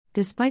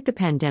Despite the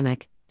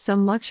pandemic,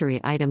 some luxury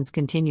items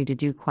continue to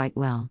do quite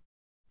well,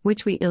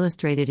 which we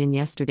illustrated in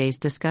yesterday's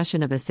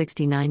discussion of a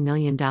 $69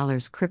 million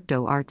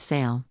crypto art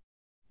sale.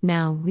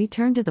 Now, we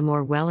turn to the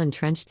more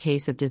well-entrenched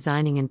case of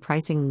designing and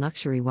pricing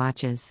luxury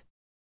watches.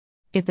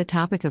 If the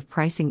topic of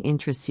pricing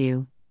interests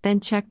you, then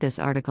check this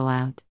article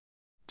out.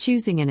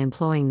 Choosing and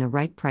employing the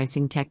right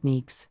pricing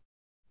techniques.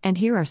 And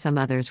here are some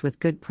others with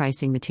good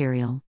pricing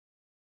material.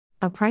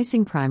 A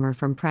pricing primer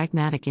from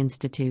Pragmatic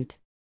Institute.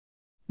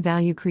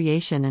 Value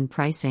creation and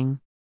pricing.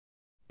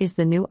 Is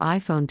the new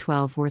iPhone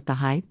 12 worth the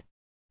hype?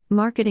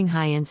 Marketing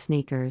high-end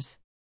sneakers.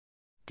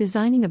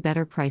 Designing a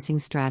better pricing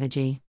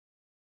strategy.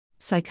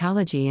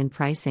 Psychology in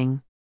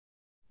pricing.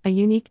 A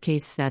unique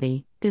case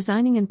study,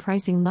 designing and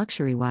pricing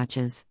luxury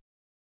watches.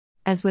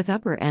 As with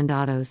upper-end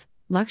autos,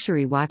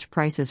 luxury watch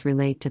prices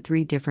relate to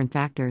three different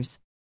factors.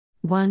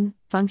 1.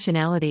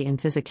 Functionality and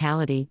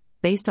physicality,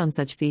 based on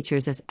such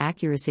features as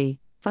accuracy,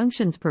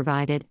 functions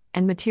provided,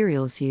 and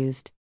materials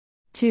used.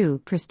 2.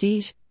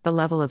 Prestige, the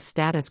level of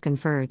status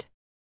conferred.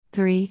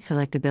 3.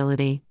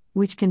 Collectability,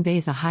 which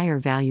conveys a higher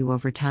value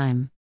over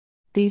time.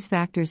 These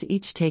factors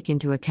each take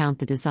into account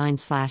the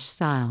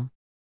design/style.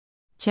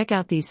 Check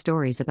out these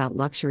stories about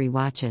luxury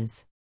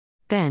watches.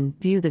 Then,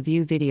 view the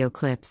video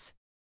clips.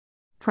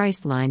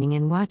 Price lining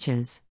in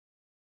watches.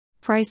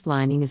 Price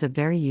lining is a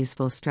very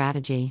useful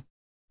strategy.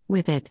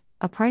 With it,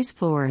 a price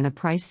floor and a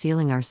price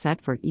ceiling are set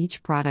for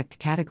each product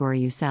category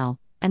you sell,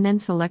 and then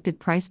selected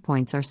price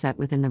points are set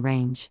within the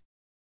range.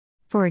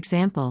 For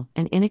example,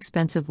 an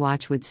inexpensive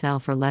watch would sell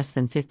for less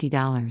than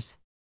 $50.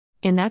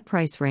 In that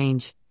price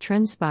range,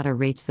 TrendSpotter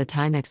rates the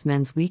Timex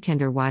Men's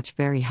Weekender watch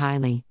very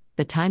highly.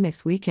 The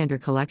Timex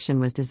Weekender collection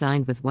was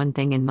designed with one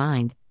thing in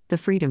mind: the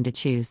freedom to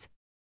choose.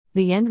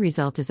 The end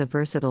result is a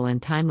versatile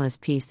and timeless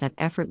piece that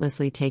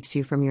effortlessly takes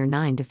you from your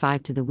 9 to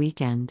 5 to the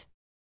weekend.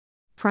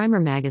 Primer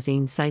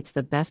Magazine cites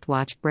the best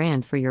watch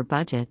brand for your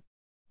budget,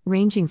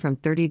 ranging from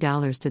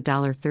 $30 to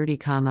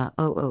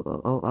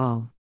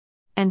 $30,000.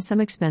 And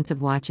some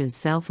expensive watches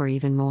sell for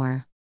even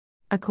more.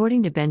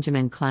 According to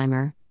Benjamin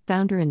Clymer,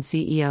 founder and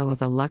CEO of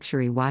the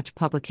luxury watch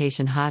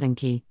publication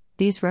Hodinkey,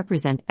 these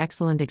represent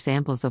excellent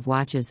examples of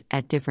watches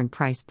at different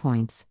price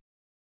points.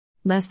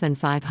 Less than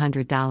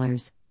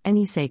 $500,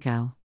 any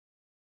Seiko.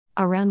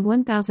 Around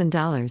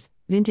 $1,000,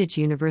 vintage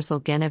Universal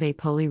Geneve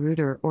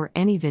Polyrouter or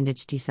any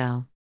vintage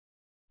Tissot.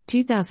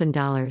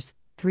 $2,000,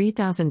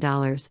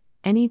 $3,000,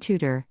 any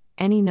Tudor,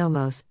 any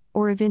Nomos,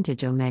 or a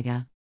vintage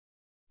Omega.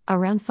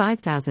 Around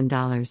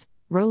 $5,000,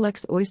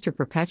 Rolex Oyster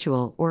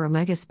Perpetual or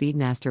Omega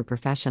Speedmaster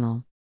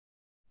Professional.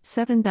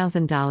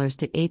 $7,000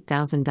 to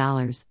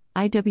 $8,000,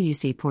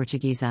 IWC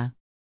Portuguesa.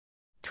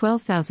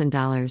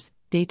 $12,000,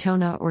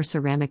 Daytona or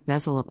Ceramic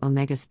Bezel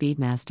Omega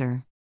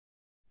Speedmaster.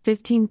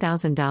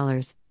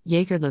 $15,000,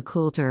 Jaeger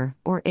LeCoultre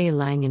or A.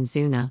 Lange &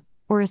 Söhne,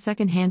 or a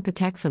second-hand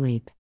Patek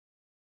Philippe.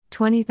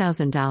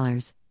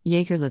 $20,000,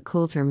 Jaeger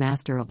LeCoultre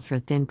Master Ultra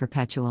Thin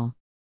Perpetual.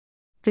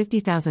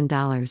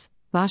 $50,000,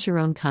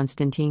 Vacheron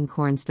Constantin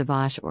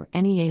Kornstavash or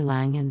any A.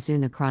 Lange &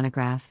 Söhne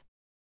chronograph.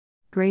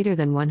 Greater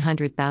than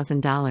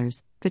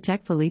 $100,000,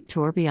 Patek Philippe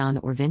Tourbillon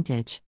or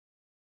vintage.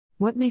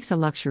 What makes a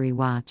luxury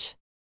watch?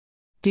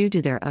 Due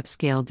to their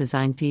upscale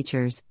design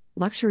features,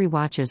 luxury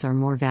watches are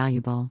more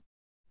valuable.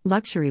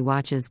 Luxury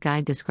Watches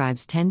Guide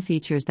describes 10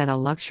 features that a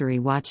luxury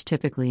watch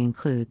typically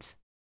includes,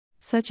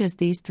 such as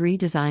these 3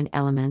 design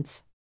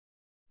elements.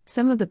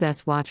 Some of the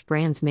best watch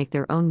brands make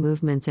their own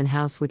movements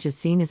in-house, which is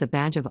seen as a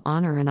badge of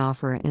honor and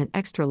offer an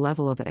extra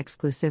level of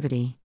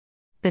exclusivity.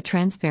 The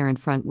transparent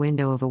front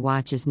window of a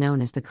watch is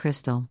known as the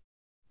crystal.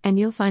 And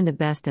you'll find the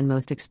best and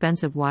most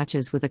expensive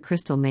watches with a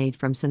crystal made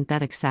from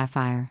synthetic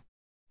sapphire,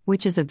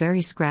 which is a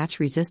very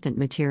scratch-resistant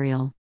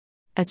material.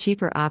 A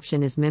cheaper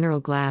option is mineral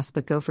glass,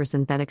 but go for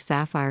synthetic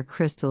sapphire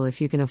crystal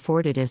if you can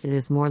afford it, as it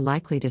is more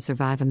likely to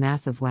survive a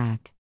massive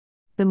whack.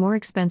 The more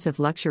expensive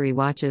luxury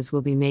watches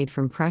will be made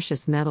from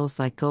precious metals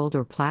like gold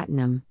or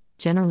platinum,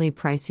 generally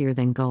pricier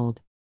than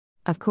gold.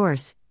 Of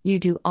course, you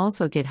do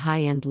also get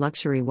high-end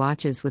luxury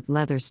watches with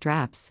leather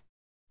straps.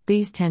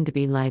 These tend to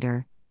be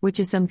lighter, which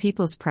is some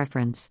people's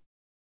preference.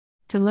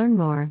 To learn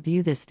more,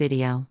 view this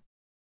video.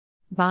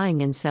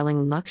 Buying and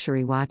selling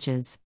luxury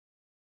watches.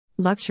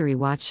 Luxury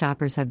watch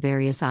shoppers have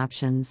various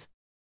options.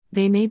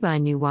 They may buy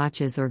new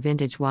watches or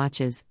vintage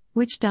watches,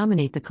 which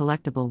dominate the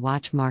collectible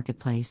watch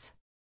marketplace.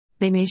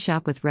 They may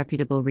shop with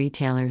reputable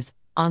retailers,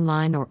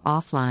 online or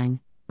offline,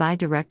 buy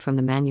direct from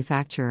the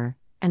manufacturer,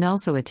 and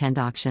also attend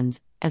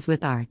auctions, as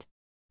with art.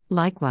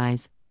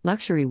 Likewise,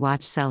 luxury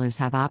watch sellers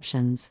have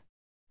options.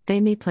 They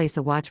may place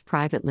a watch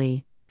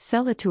privately,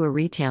 sell it to a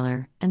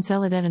retailer, and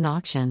sell it at an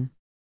auction.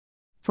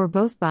 For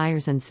both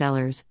buyers and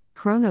sellers,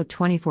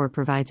 Chrono24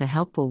 provides a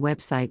helpful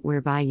website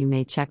whereby you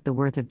may check the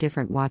worth of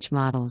different watch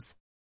models.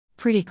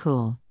 Pretty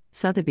cool.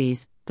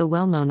 Sotheby's, the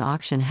well-known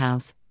auction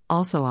house,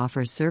 also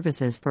offers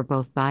services for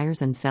both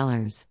buyers and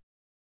sellers.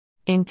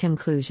 In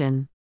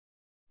conclusion,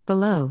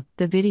 below,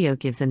 the video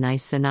gives a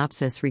nice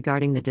synopsis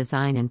regarding the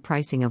design and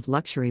pricing of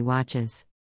luxury watches.